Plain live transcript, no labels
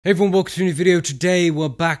Hey everyone, welcome to a new video. Today we're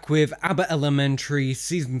back with Abbott Elementary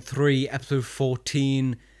Season 3, Episode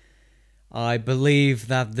 14. I believe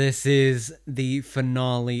that this is the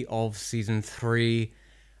finale of Season 3,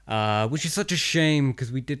 which is such a shame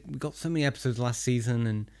because we got so many episodes last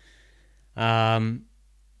season, and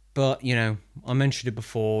but you know, I mentioned it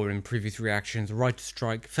before in previous reactions. The writer's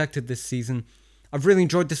strike affected this season. I've really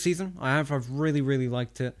enjoyed this season. I've really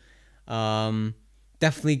liked it.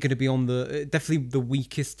 Definitely going to be on definitely the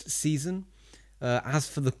weakest season. As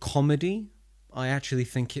for the comedy, I actually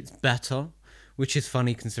think it's better, which is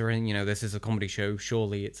funny considering, you know, this is a comedy show.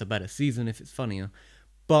 Surely it's a better season if it's funnier.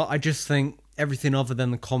 But I just think everything other than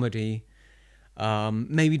the comedy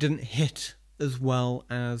maybe didn't hit as well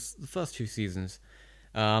as the first two seasons.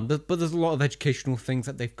 But there's a lot of educational things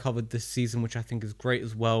that they've covered this season, which I think is great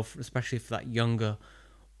as well, especially for that younger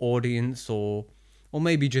audience or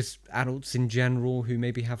maybe just adults in general who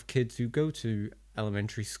maybe have kids who go to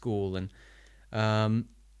elementary school and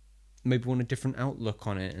maybe want a different outlook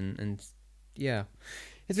on it. And yeah,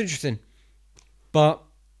 it's interesting. But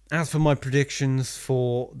as for my predictions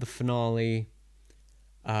for the finale,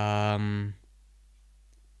 Gregory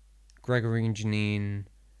and Janine,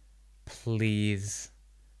 please,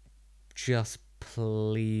 just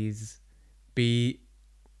please be...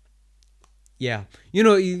 Yeah, you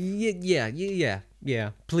know,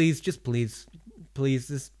 yeah. Please, just please,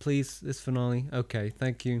 this finale. Okay,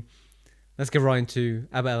 thank you. Let's get right into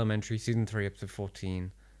Abbott Elementary Season 3, Episode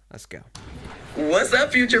 14. Let's go. What's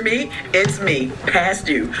up, future me? It's me, past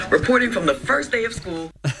you, reporting from the first day of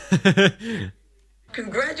school.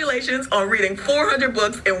 Congratulations on reading 400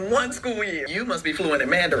 books in one school year. You must be fluent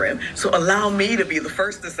in Mandarin, so allow me to be the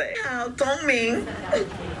first to say, "How don't mean."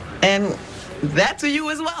 And that to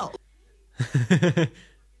you as well. Can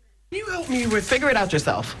you help me with figure it out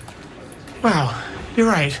yourself? Wow, you're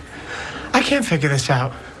right. I can't figure this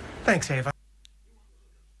out. Thanks, Ava.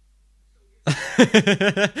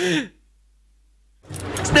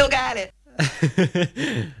 Still got it.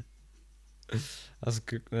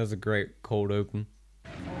 That's a great cold open.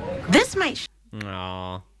 This might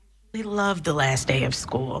Aww. We love the last day of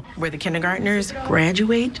school, where the kindergartners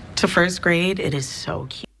graduate to first grade. It is so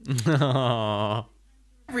cute. Aww.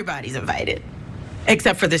 Everybody's invited,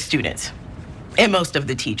 except for the students and most of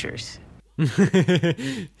the teachers.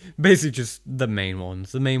 Basically just the main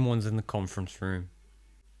ones. The main ones in the conference room.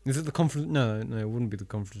 Is it the conference? No, it wouldn't be the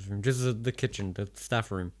conference room. Just the kitchen, the staff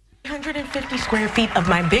room. 150 square feet of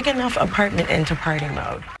my big enough apartment into party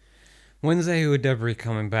mode. When's Ahu Debris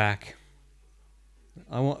coming back?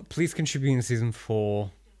 Please contribute in Season 4.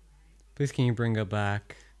 Please can you bring her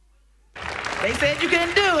back? They said you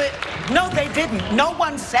couldn't do it. No, they didn't. No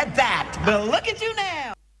one said that. But look at you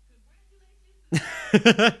now.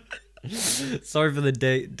 Sorry for the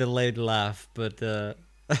delayed laugh, but that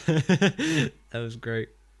was great.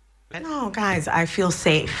 No, guys, I feel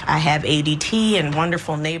safe. I have ADT and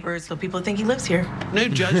wonderful neighbors, so people think he lives here. No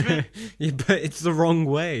judgment. Yeah, but it's the wrong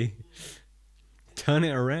way. Turn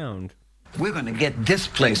it around. We're gonna get this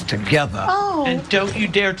place together. Oh. And don't you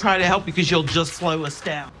dare try to help because you'll just slow us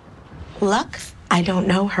down. Lux, I don't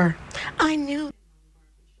know her. I knew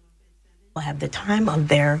will have the time of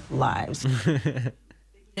their lives. They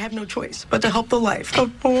have no choice but to help the life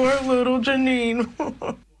of poor little Janine.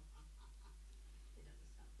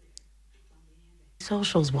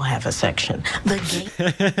 Socials will have a section. The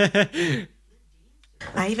game.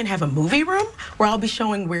 I even have a movie room where I'll be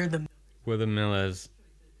showing where the mill is.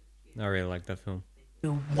 I really like that film.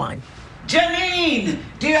 one. Janine,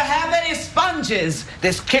 do you have any sponges?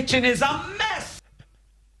 This kitchen is a mess.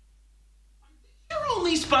 Your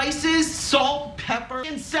only spices, salt, pepper,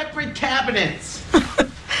 in separate cabinets.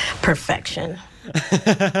 Perfection.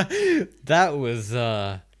 That was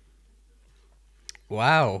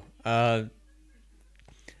wow. That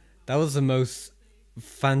was the most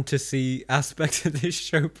fantasy aspect of this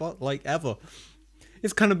show like ever.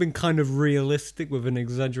 It's kind of been kind of realistic with an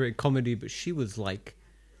exaggerated comedy, but she was like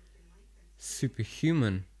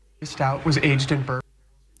superhuman. Stout was aged in bourbon.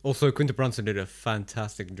 Also, Quinta Brunson did a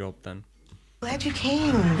fantastic job then. Glad you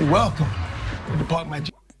came. You're welcome. To park my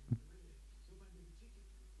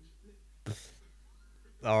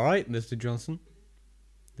All right, Mr. Johnson.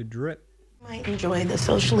 The drip. Might enjoy the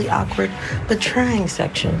socially awkward but trying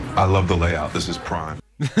section. I love the layout. This is prime.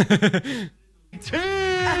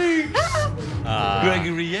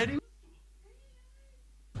 Gregory Eddie.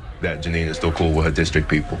 That Janine is still cool with her district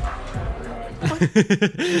people.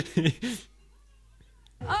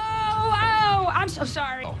 Oh, I'm so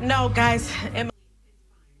sorry. No, guys.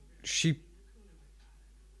 She...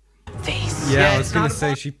 Face. Yeah, I was going to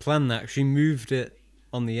say she planned that. She moved it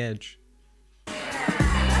on the edge.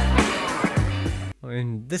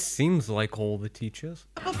 mean, this seems like all the teachers.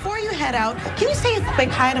 Before you head out, can you say a quick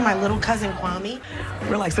hi to my little cousin Kwame?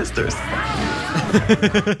 We're like sisters.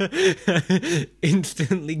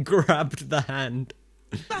 Instantly grabbed the hand.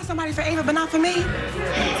 Got somebody for Ava, but not for me.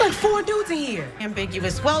 It's like 4 dudes in here.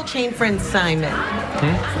 Ambiguous, well-chained friend Simon.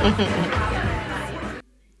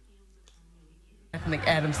 Ethnic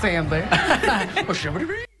Adam Sandler.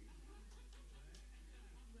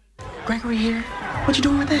 Gregory here. What you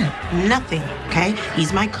doing with him? Nothing, okay?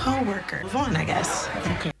 He's my co-worker. Move on, I guess.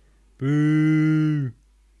 Okay. Boo.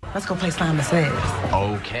 Let's go play Simon Says.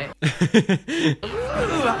 Okay.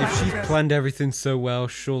 If she's planned everything so well,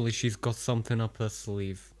 surely she's got something up her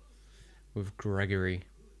sleeve with Gregory.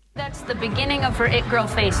 That's the beginning of her it girl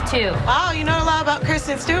phase 2. Oh, you know a lot about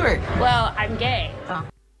Kristen Stewart. Well, I'm gay. Oh.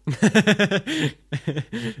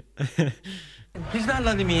 He's not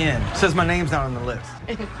letting me in. Says my name's not on the list.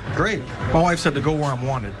 Great. My wife said to go where I'm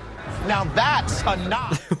wanted. Now that's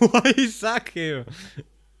enough. Why is Zach here?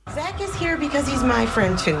 Zach is here because he's my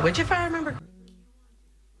friend too, which if I remember...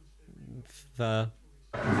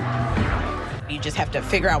 You just have to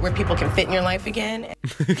figure out where people can fit in your life again.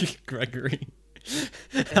 Gregory.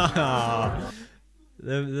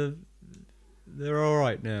 They're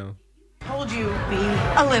alright now. Told you, B.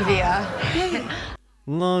 Olivia. Hey,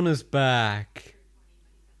 Lana's back.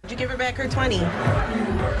 did you give her back her 20?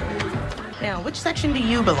 Now, which section do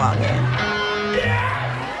you belong in? No.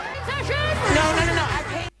 I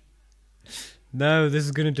paid. No, this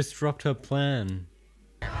is gonna disrupt her plan.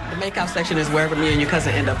 The makeout section is wherever me and your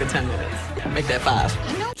cousin end up in 10 minutes. Make that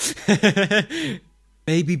 5.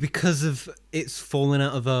 Maybe because of it's fallen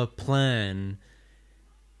out of her plan,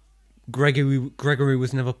 Gregory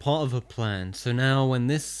was never part of her plan. So now when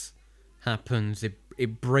this happens,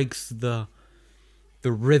 it breaks the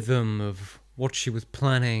rhythm of what she was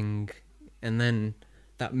planning, and then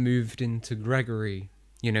that moved into Gregory.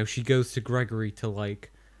 You know, she goes to Gregory to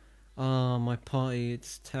like, oh, my party,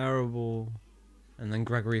 it's terrible. And then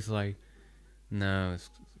Gregory's like, no,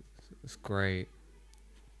 it's great.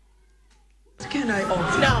 Can I?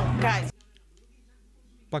 Oh, No, guys.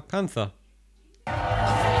 Black Panther.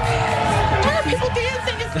 Why are people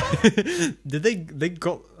dancing? It's fun. Did they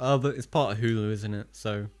got, but it's part of Hulu, isn't it?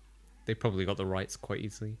 So they probably got the rights quite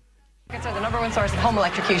easily. Rockets are the #1 source of home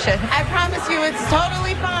electrocution. I promise you it's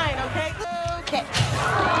totally fine, okay? Okay.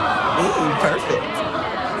 ooh, perfect.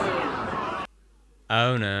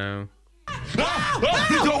 Oh no.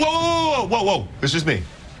 Whoa. It's just me.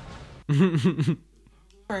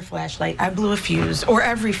 For a flashlight, I blew a fuse, or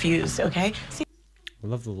every fuse, okay? See, I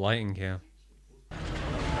love the lighting here.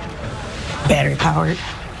 battery powered.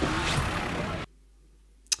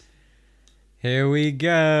 Here we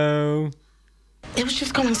go. It was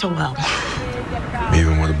just going so well.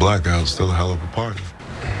 Even with a blackout, still a hell of a party.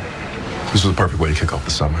 This was the perfect way to kick off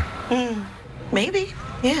the summer. Maybe,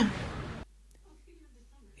 yeah.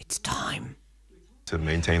 It's time. To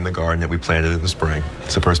maintain the garden that we planted in the spring.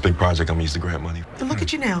 It's the first big project I'm gonna use the grant money. But look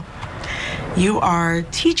at you now. You are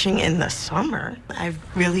teaching in the summer. I've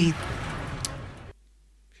really...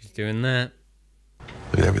 She's doing that.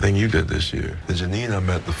 Look at everything you did this year. The Janine I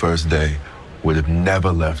met the first day would have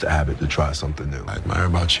never left Abbott to try something new. I admire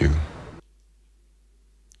about you.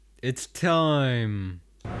 It's time.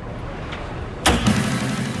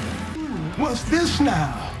 What's this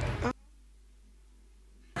now?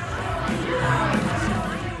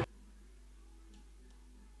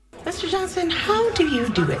 Mr. Johnson, how do you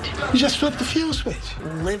do it? You just flip the fuse switch.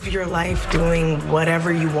 Live your life doing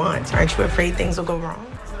whatever you want. Aren't you afraid things will go wrong?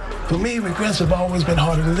 For me, regrets have always been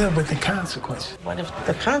harder to live with than consequences. What if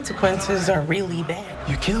the consequences are really bad?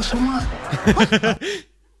 You kill someone?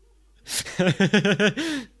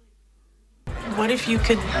 What if you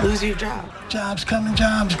could lose your job? Jobs come and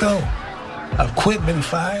jobs go. I've quit, been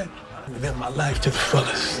fired, and lived my life to the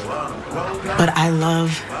fullest. But I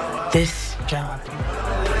love this job.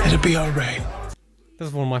 It'll be all right.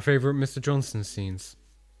 That's one of my favorite Mr. Johnson scenes.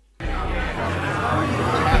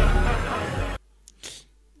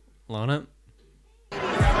 Lana.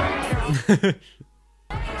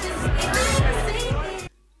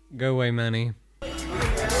 Go away, Manny.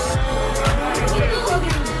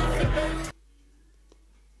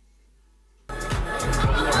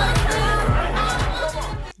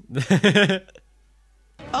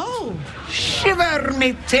 Oh, Shiver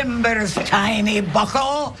me timbers, tiny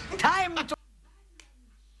buckle. Time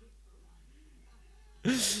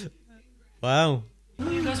to... Wow.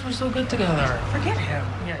 You guys were so good together. forget him.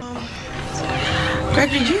 Greg,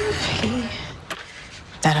 did you see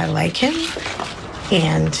that I like him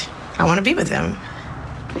and I want to be with him?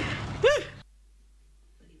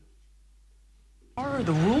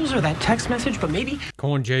 remember the rules or that text message, but maybe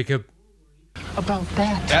Come on, Jacob. about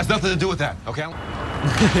that. It has nothing to do with that, okay?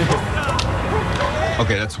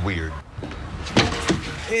 Okay, that's weird.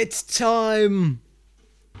 It's time.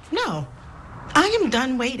 No, I am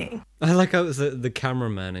done waiting. I like how it was the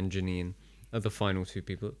cameraman and Janine are the final two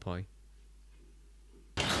people at Pie.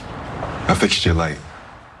 I fixed your light.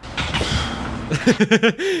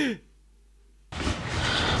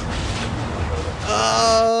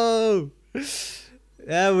 Oh,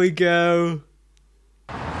 there we go.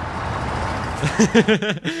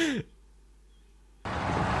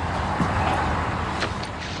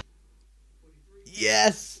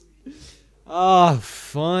 Yes. Oh,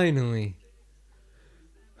 finally.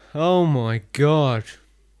 Oh my god.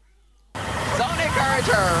 Don't encourage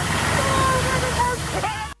her.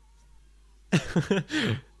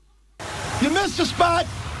 You missed the spot.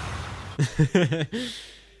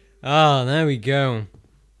 Ah, there we go.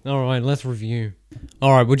 Alright, let's review.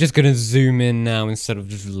 Alright, we're just gonna zoom in now instead of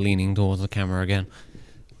just leaning towards the camera again.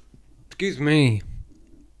 Excuse me.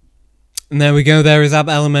 And there we go, there is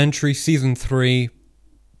Abbott Elementary Season 3.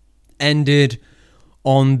 Ended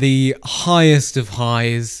on the highest of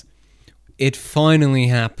highs. It finally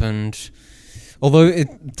happened. Although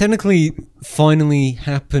it technically finally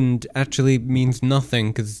happened actually means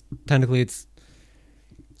nothing, because technically it's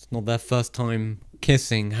not their first time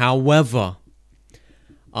kissing. However,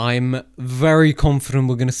 I'm very confident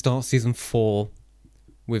we're going to start Season 4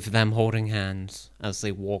 with them holding hands as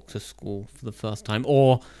they walk to school for the first time.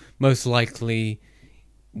 Or, most likely,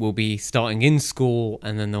 we'll be starting in school,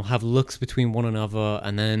 and then they'll have looks between one another,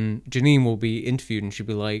 and then Janine will be interviewed, and she'll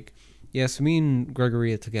be like, yeah, so me and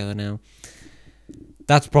Gregory are together now.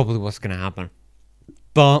 That's probably what's going to happen.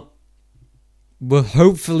 But we're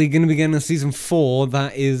hopefully going to be getting a Season 4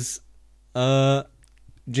 that is Janine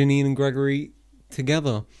and Gregory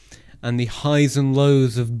together. And the highs and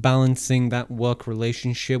lows of balancing that work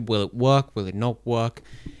relationship. Will it work? Will it not work?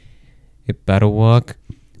 It better work.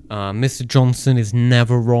 Mr. Johnson is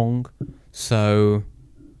never wrong. So,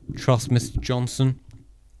 trust Mr. Johnson.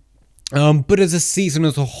 But as a season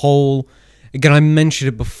as a whole, again, I mentioned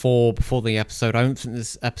it before the episode. I don't think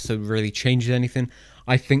this episode really changes anything.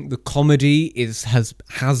 I think the comedy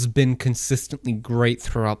has been consistently great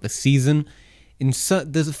throughout the season.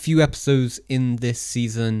 There's a few episodes in this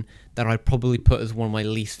season that I'd probably put as one of my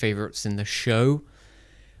least favorites in the show,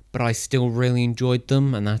 but I still really enjoyed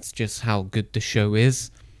them, and that's just how good the show is.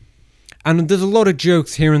 And there's a lot of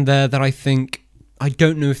jokes here and there that I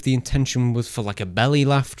don't know if the intention was for like a belly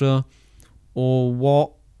laughter or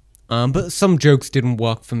what. But some jokes didn't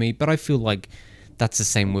work for me, but I feel like that's the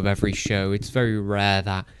same with every show. It's very rare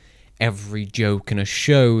that every joke in a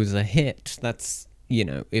show is a hit. That's, you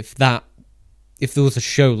know, if there was a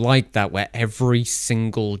show like that where every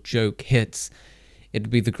single joke hits,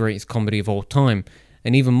 it'd be the greatest comedy of all time.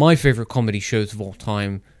 And even my favorite comedy shows of all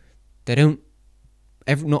time, they don't,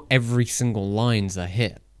 not every single line's a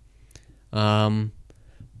hit. But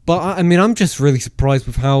I mean, I'm just really surprised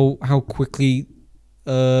with how quickly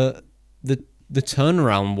the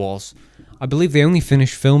turnaround was. I believe they only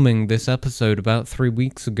finished filming this episode about 3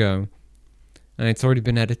 weeks ago, and it's already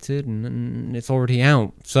been edited and it's already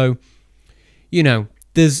out. So, you know,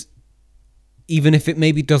 even if it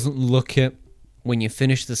maybe doesn't look it when you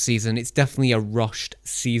finish the season, it's definitely a rushed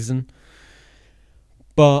season,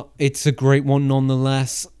 but it's a great one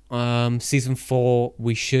nonetheless. Season 4,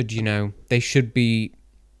 they should be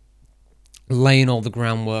laying all the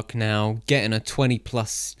groundwork now, getting a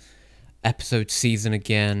 20+ episode season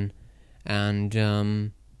again, and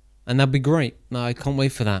that'd be great. I can't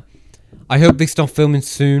wait for that. I hope they start filming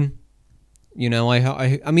soon. You know,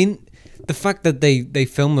 I mean, the fact that they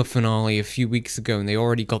filmed the finale a few weeks ago and they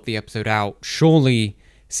already got the episode out, surely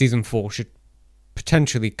Season 4 should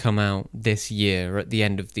potentially come out this year, at the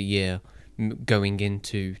end of the year, going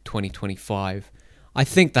into 2025. I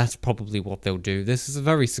think that's probably what they'll do. This is a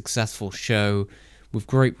very successful show with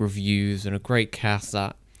great reviews and a great cast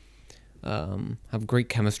that have great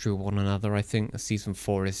chemistry with one another. I think Season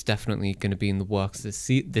 4 is definitely going to be in the works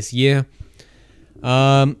this year.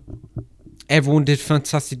 Everyone did a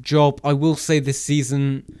fantastic job. I will say this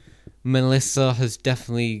season, Melissa has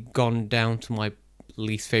definitely gone down to my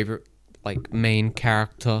least favorite, main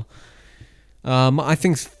character. I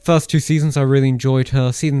think first 2 seasons I really enjoyed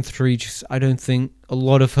her. Season 3, I don't think a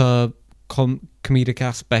lot of her comedic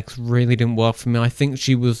aspects really didn't work for me. I think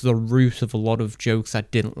she was the root of a lot of jokes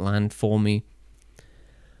that didn't land for me.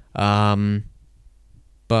 But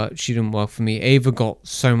she didn't work for me. Ava got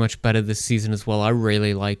so much better this season as well. I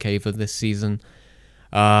really like Ava this season.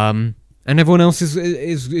 And everyone else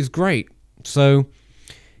is great. So,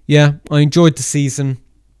 yeah, I enjoyed the season.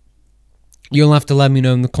 You'll have to let me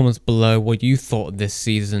know in the comments below what you thought of this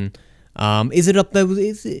season. Is it up there?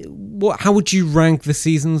 How would you rank the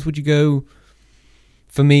seasons? Would you go?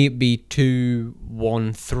 For me, it'd be 2,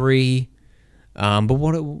 1, 3. But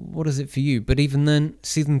what is it for you? But even then,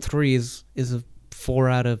 season 3 is a 4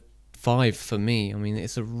 out of 5 for me. I mean,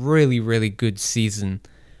 it's a really, really good season.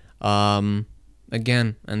 Again,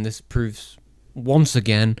 and this proves once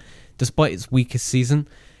again, despite its weakest season,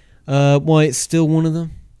 why it's still one of the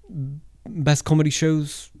best comedy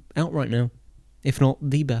shows out right now, if not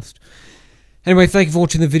the best. Anyway, thank you for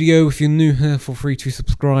watching the video. If you're new here, feel free to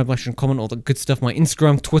subscribe, like, and comment, all the good stuff. My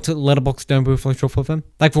Instagram, Twitter, Letterboxd down below. Thank you for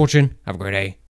watching. Have a great day.